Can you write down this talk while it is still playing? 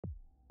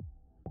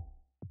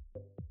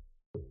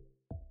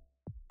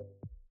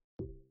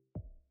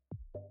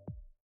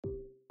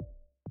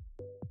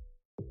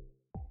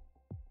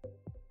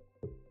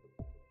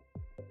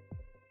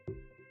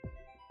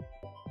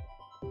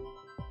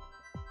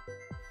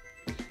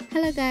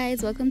Hello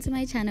guys, welcome to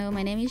my channel.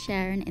 My name is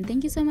Sharon and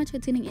thank you so much for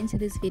tuning into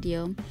this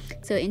video.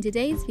 So in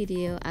today's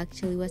video,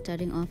 actually we're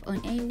starting off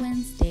on a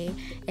Wednesday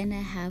and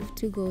I have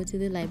to go to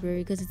the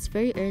library because it's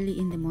very early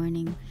in the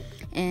morning.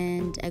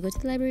 And I go to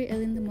the library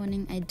early in the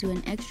morning. I do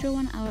an extra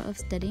 1 hour of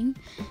studying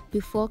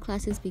before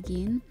classes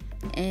begin,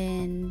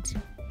 and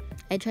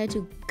I try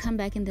to come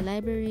back in the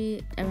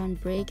library around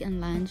break and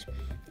lunch,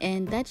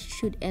 and that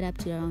should add up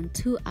to around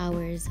 2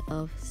 hours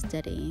of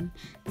studying.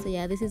 So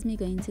yeah, this is me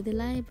going to the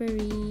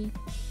library.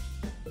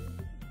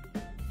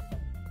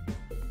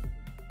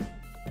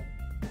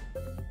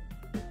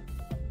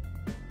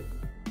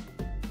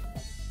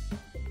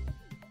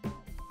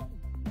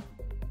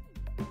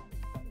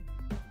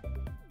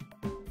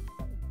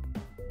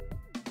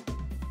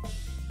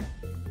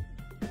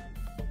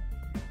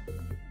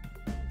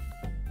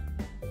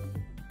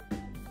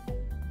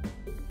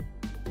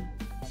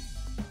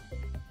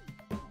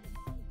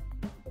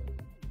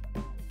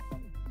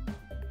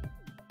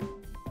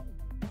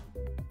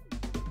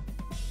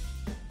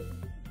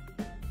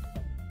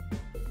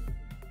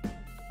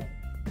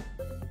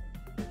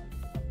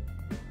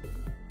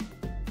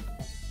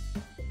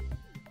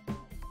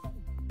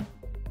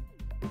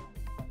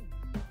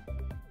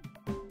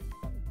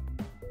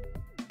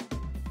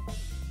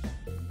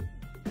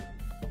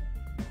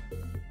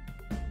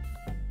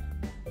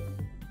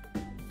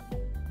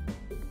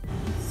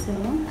 So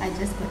I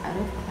just got out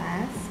of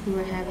class. We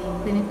were having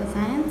clinical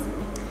science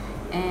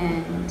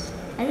and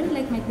I really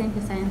like my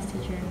clinical science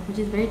teacher, which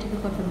is very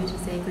difficult for me to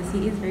say because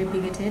he is very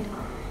bigoted.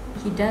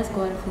 He does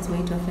go out of his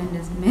way to offend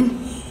as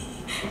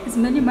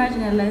many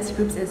marginalized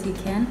groups as he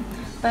can,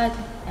 but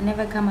I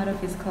never come out of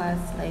his class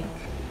like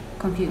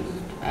confused.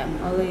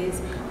 I'm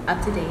always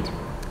up to date.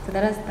 So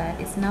that is that.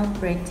 It's now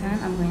break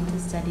time. I'm going to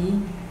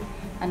study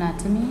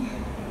anatomy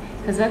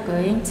because we're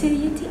going to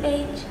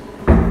UTH.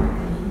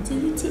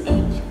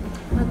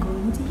 We're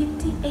going to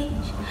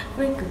UTH.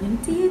 We're going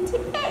to UTH.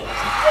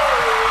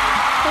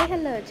 Say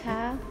hello,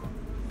 Chow.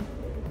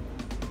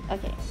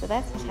 Okay, so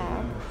that's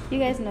Chow. You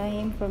guys know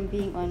him from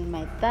being on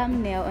my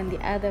thumbnail on the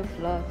other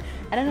vlog.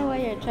 I don't know why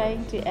you're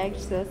trying to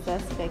act so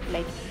suspect.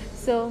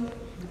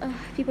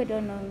 People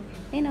don't know.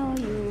 They know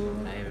you.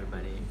 Hi,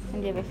 everybody.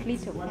 And you have a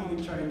fleet of One men.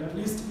 lecture, and at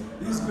least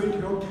this is going to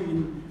help you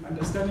in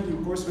understanding your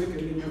coursework, and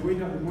then you're going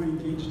to have a more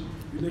engaged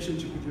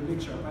relationship with your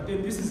lecturer. But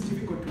then this is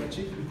difficult to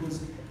achieve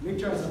because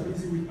lecturers are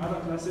busy with other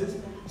classes.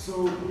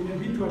 So in a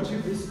bid to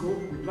achieve this goal,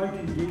 we'd like to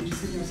engage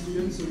senior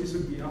students. So this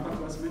would be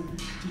upperclassmen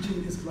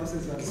teaching these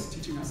classes as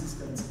teaching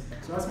assistants.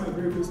 So that's my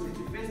very first thing.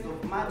 1st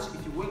of March,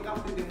 if you wake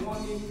up in the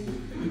morning,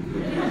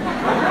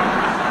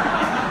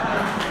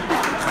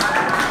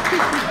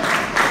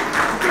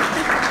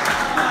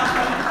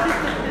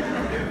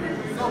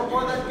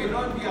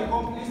 cannot be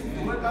accomplished. If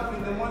you wake up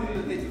in the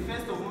morning, the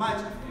 31st of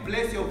March,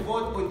 place your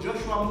vote on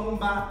Joshua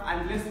Mumba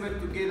and let's work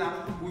together,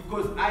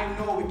 because I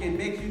know we can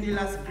make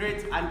Unilas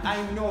great, and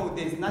I know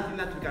there is nothing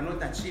that we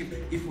cannot achieve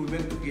if we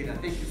work together.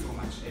 Thank you so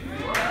much.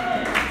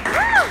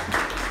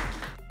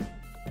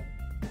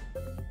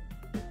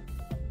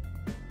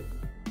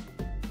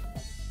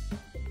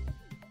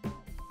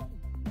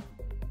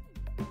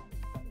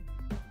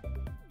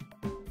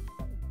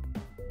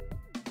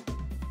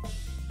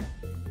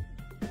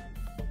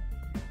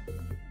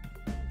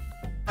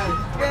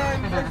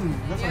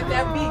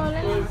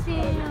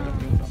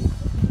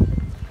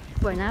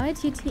 We're now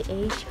at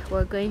UTH.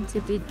 We're going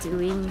to be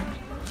doing...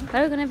 What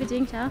are we going to be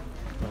doing, Chow?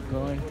 We're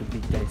going to be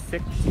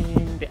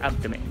dissecting the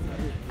abdomen.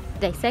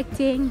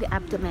 Dissecting the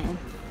abdomen.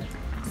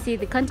 See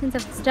the contents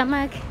of the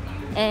stomach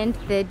and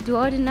the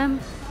duodenum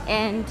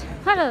and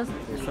what else?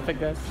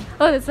 Esophagus.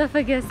 Oh, the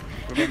esophagus.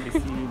 Probably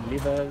see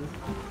livers.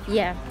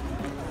 Yeah,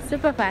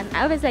 super fun.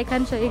 I obviously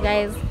can't show you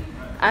guys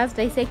us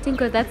dissecting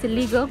because that's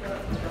illegal,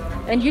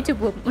 and YouTube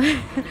will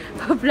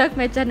block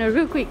my channel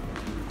real quick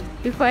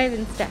before I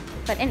even start.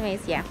 But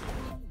anyways, yeah.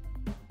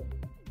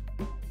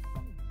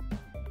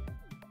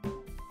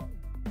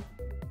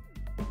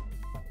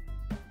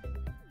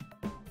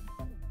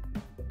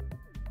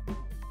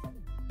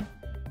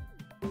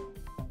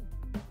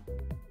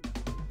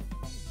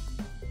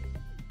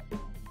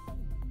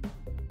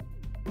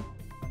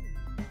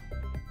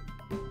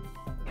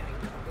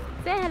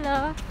 Say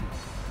hello.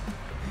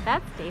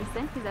 That's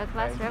Jason. He's our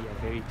class rep.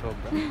 Very tall,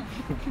 bro.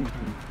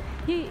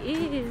 He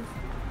is.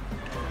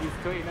 He's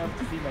tall enough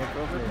to see my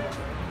problem.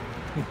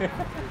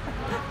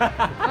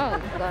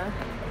 Oh god.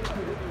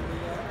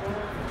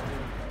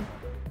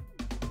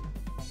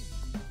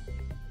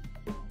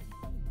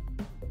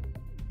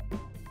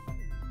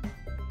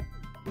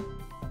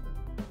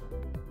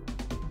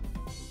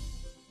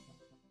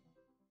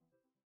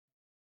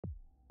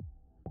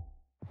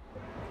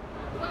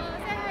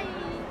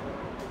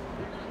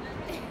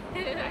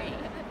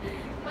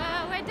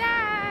 Well, we're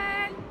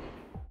done.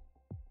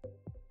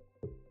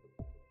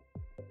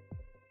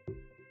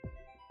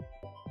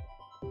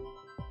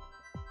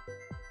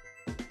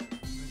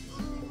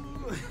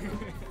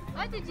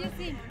 What did you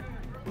think?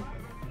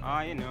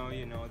 You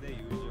know, the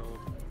usual.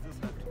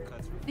 Just have to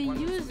cut. The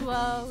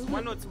usual.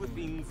 One or two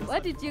things.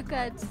 What did you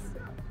cut?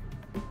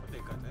 What they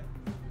cut,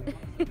 eh?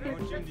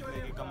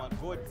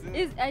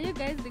 Are you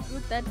guys the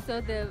group that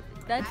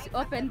that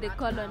opened the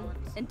colon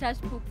and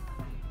touched poop?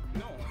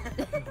 No.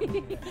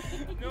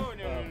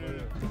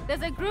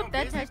 There's a group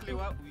that touched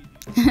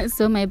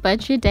so my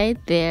battery died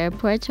there,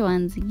 poor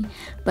Chwanzi.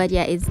 But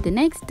yeah, it's the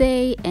next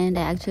day and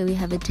I actually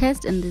have a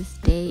test on this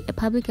day, a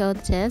public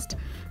health test,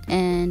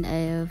 and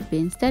I've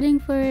been studying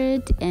for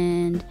it.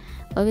 And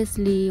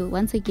obviously,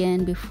 once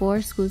again,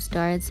 before school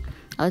starts,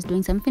 I was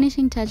doing some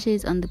finishing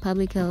touches on the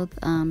public health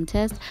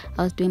test.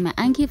 I was doing my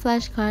Anki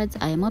flashcards.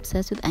 I am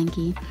obsessed with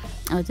Anki.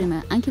 I was doing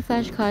my Anki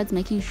flashcards,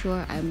 making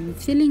sure I'm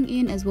filling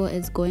in as well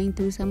as going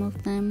through some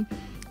of them.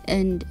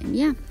 And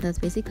yeah, that's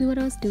basically what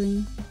I was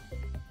doing.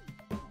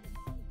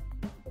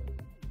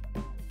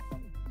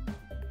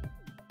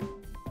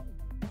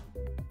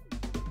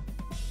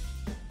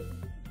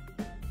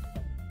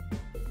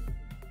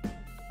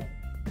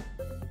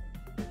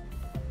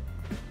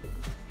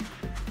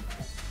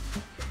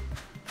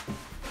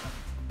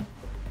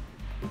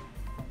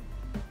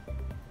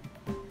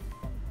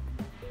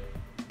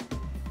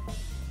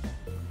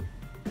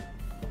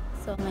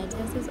 So my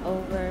test is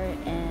over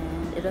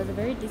and it was a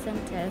very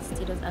decent test.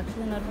 It was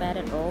actually not bad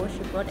at all. She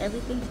brought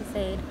everything she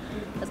said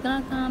was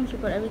gonna come. She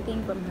brought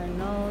everything from her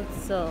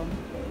notes, so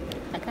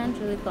I can't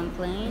really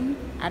complain.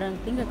 I don't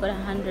think I got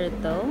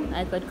 100 though.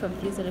 I got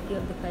confused with a few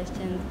of the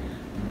questions,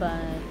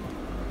 but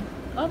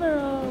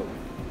overall,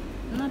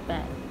 not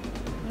bad.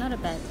 Not a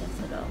bad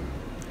test at all.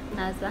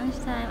 Now it's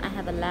lunchtime. I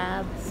have a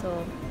lab, so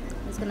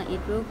I'm just gonna eat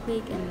real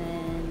quick and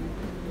then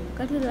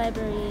go to the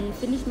library,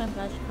 finish my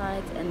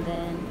flashcards, and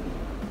then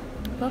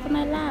go for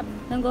my lab,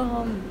 then go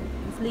home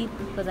and sleep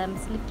because I'm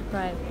sleep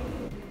deprived.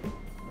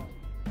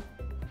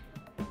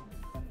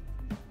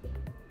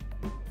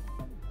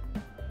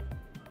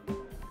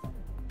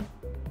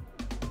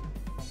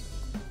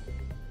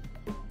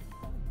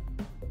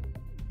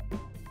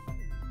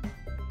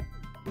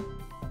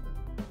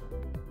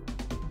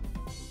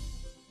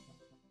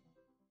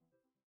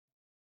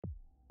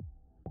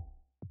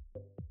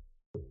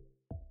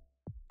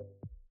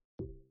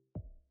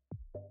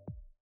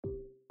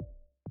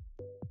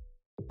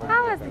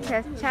 How was the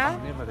test, Chow?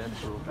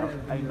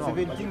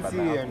 17C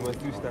and was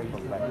 2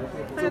 standing.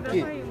 It's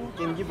okay.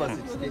 Can give us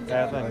it.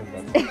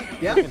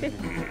 Yeah?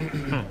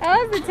 How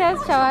was the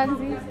test,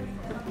 Chawanzi?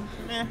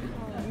 Yeah.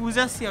 We'll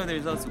just see how the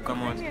results will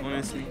come out,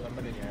 honestly.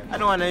 I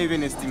don't want to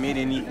even estimate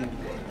anything.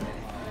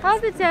 How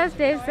was the test,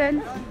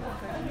 Davidson?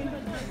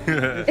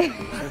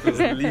 It was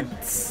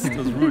lips. It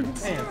was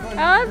roots.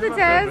 How was the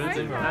test?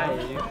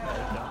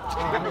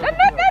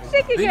 Not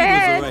shaking your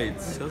head. It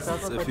was alright.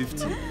 Just a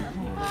 50.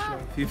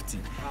 50.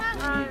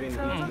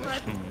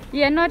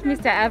 You're not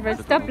Mr. Average.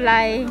 Stop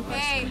lying.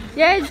 Hey.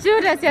 Yeah,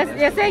 Judas,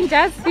 you're saying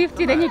just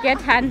 50, then you get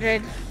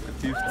 100.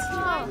 50.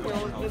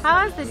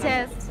 How was the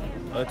test?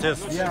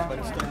 Test.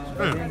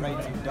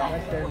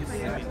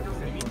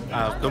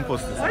 Don't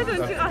post this. Why don't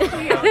you ask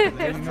me?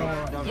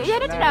 You're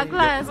not in our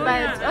class,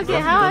 but okay,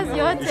 how was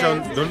your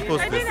test? Don't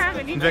post this.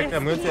 In fact,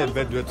 I'm going to say a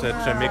bad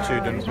website to make sure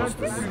you don't post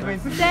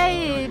this.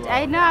 Say it.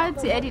 I know how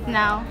to edit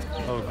now.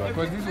 Oh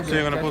god. So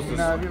you're going to post this?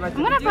 I'm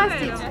going to post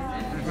it.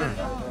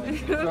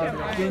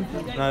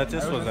 No, the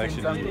test was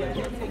actually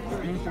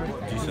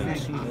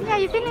decent. Yeah,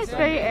 you finished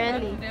very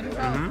early. Didn't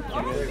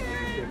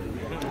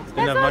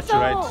have much to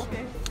write.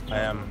 I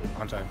am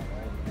on time.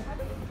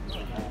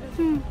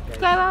 I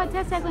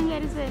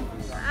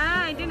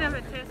didn't have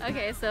a test.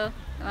 Okay, so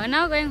we're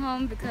now going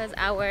home because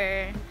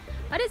our,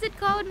 what is it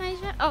called,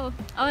 Maisha? Oh,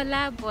 our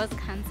lab was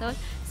cancelled.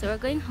 So we're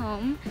going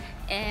home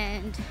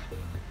and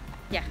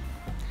yeah,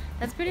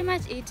 that's pretty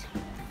much it.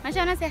 Maisha,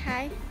 wanna say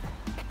hi?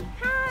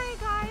 Hi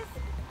guys.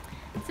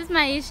 This is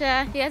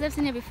Maisha. You guys have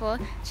seen her before.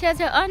 She has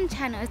her own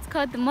channel. It's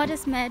called The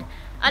Modest Med.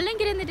 I'll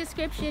link it in the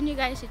description. You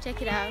guys should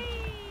check it out.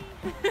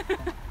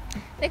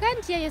 They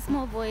can't hear your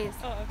small voice.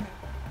 Oh, okay.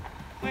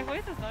 My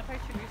voice is not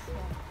actually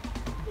small.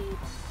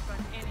 But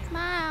anyway.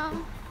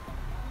 Smile.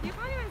 You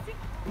can't even see.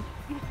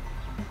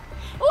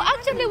 Oh,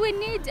 actually, we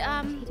need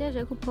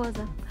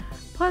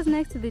pause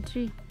next to the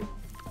tree,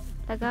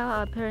 like how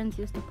our parents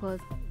used to pause.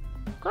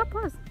 Go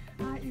pause.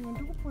 In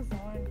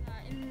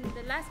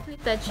the last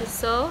clip that you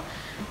saw,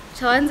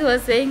 Chawanzi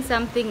was saying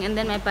something and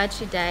then my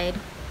battery died.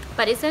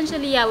 But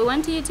essentially, yeah, we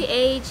went to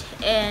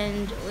UTH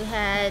and we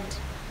had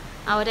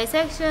our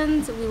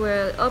dissections. We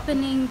were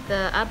opening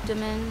the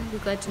abdomen. We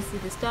got to see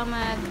the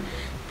stomach,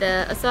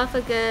 the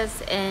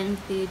esophagus, and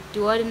the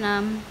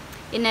duodenum,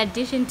 in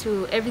addition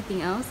to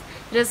everything else.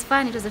 It was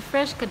fun. It was a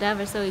fresh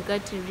cadaver, so we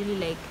got to really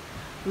like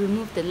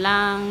remove the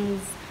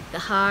lungs, the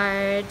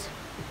heart,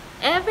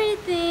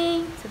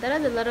 everything. So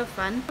that was a lot of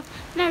fun.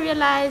 And I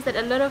realized that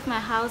a lot of my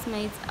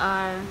housemates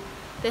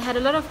they had a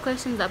lot of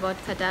questions about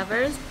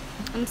cadavers.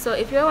 And so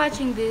if you're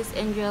watching this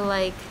and you're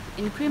like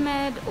in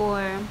pre-med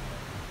or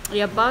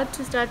you're about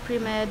to start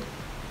pre-med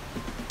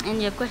and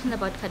you have questions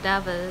about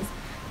cadavers,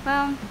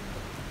 well,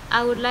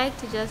 I would like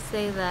to just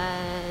say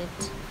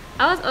that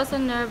I was also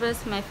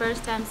nervous my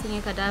first time seeing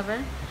a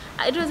cadaver.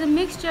 It was a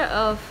mixture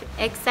of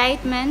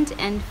excitement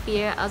and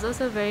fear. I was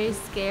also very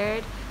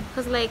scared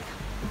because like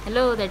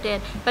hello, they're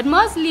dead. But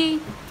mostly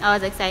I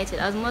was excited.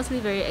 I was mostly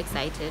very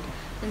excited.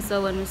 And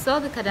so when we saw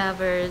the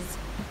cadavers,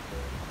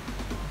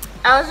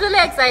 I was really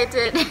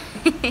excited.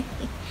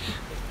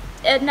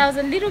 And I was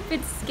a little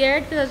bit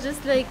scared because I was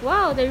just like,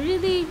 wow, they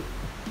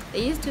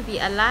used to be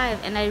alive.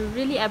 And I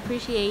really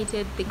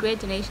appreciated the great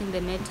donation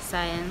they made to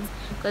science,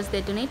 because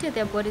they donated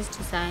their bodies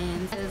to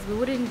science, because we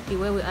wouldn't be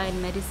where we are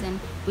in medicine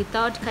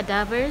without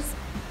cadavers.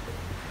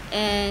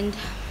 And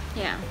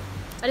yeah,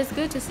 but it's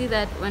good to see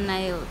that when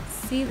I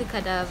see the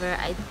cadaver,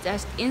 I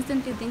just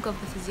instantly think of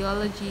the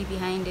physiology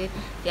behind it,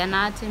 the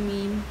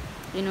anatomy.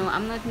 You know,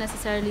 I'm not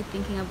necessarily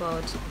thinking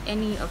about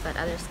any of that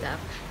other stuff.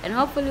 And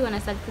hopefully when I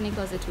start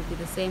clinicals, it will be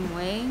the same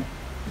way.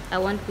 I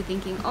won't be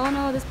thinking, oh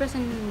no, this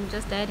person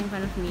just died in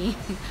front of me.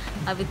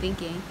 I'll be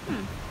thinking,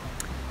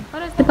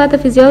 what is the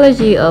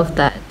pathophysiology of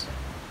that?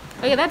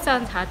 Okay, that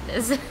sounds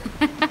heartless.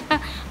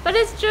 But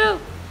it's true.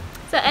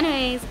 So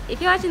anyways, if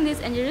you're watching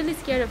this and you're really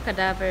scared of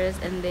cadavers,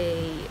 and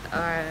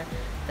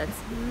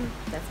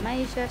that's my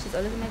issue, she's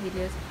always in my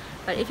videos.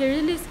 But if you're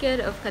really scared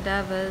of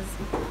cadavers,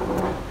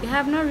 you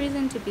have no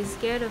reason to be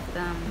scared of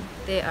them.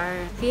 They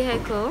are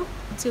vehicle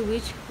to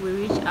which we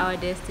reach our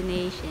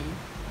destination.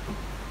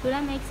 Does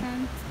that make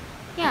sense?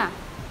 Yeah.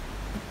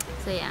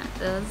 So yeah,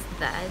 there was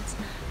that.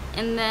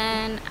 And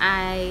then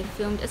I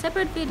filmed a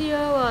separate video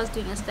while I was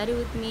doing a study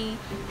with me.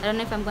 I don't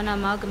know if I'm gonna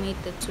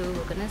amalgamate the two,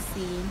 we're gonna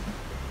see.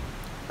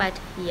 But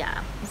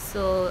yeah,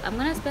 so I'm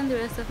gonna spend the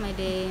rest of my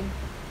day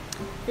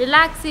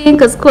relaxing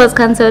because school is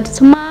cancelled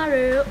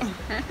tomorrow.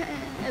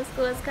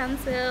 School is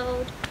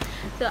cancelled,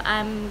 so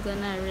I'm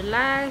gonna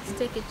relax,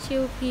 take a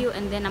chill pill,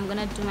 and then I'm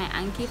gonna do my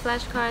Anki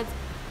flashcards.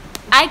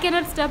 I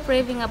cannot stop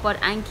raving about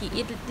Anki.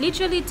 It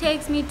literally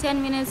takes me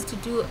 10 minutes to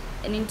do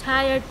an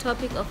entire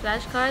topic of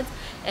flashcards,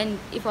 and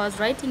if I was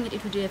writing it,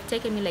 it would have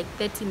taken me like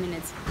 30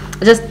 minutes.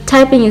 Just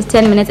typing is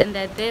 10 minutes, and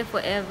they're there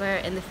forever.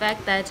 And the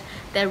fact that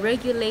they're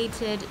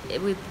regulated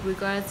with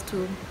regards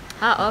to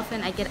how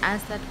often I get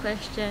asked that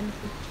question,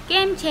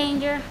 game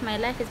changer. My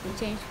life has been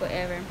changed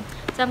forever.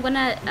 So I'm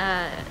gonna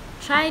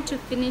try to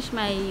finish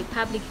my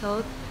public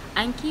health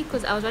Anki,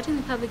 because I was writing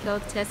the public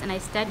health test and I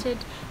started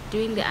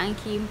doing the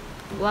Anki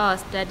while I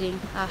was studying.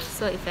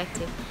 So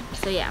effective.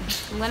 So yeah,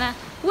 I'm gonna.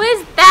 Who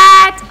is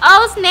that?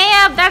 Oh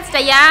snap! That's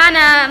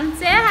Diana.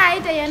 Say hi,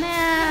 Diana.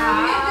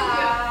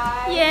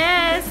 Hi.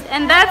 Yes,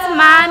 and that's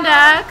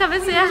Manda. Come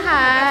and say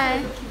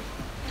hi.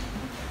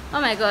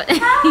 Oh my god.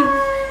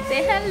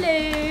 Say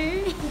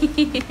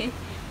hello.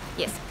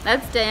 Yes,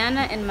 that's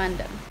Diana and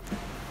Manda.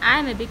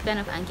 I'm a big fan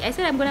of Anki. I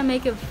said I'm gonna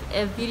make a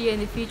video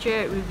in the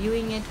future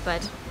reviewing it,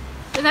 but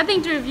there's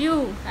nothing to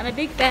review. I'm a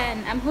big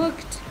fan. I'm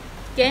hooked.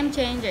 Game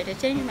changer. They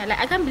changed my life.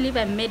 I can't believe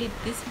I made it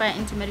this far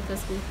into medical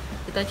school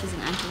without using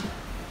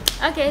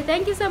Anki. Okay,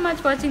 thank you so much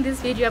for watching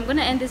this video. I'm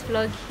gonna end this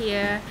vlog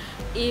here.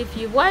 If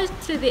you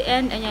watched to the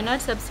end and you're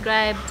not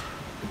subscribed,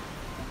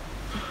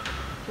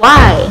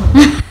 why?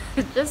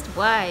 Just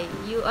why?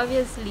 You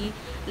obviously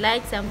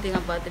like something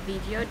about the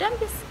video. Don't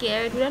be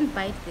scared. We don't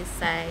bite this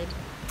side.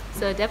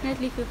 So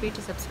definitely feel free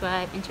to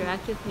subscribe,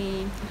 interact with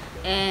me,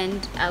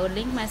 and I will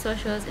link my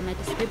socials in my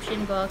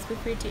description box. Feel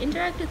free to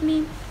interact with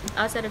me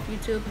outside of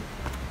YouTube.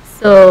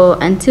 So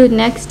until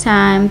next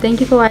time,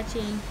 thank you for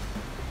watching.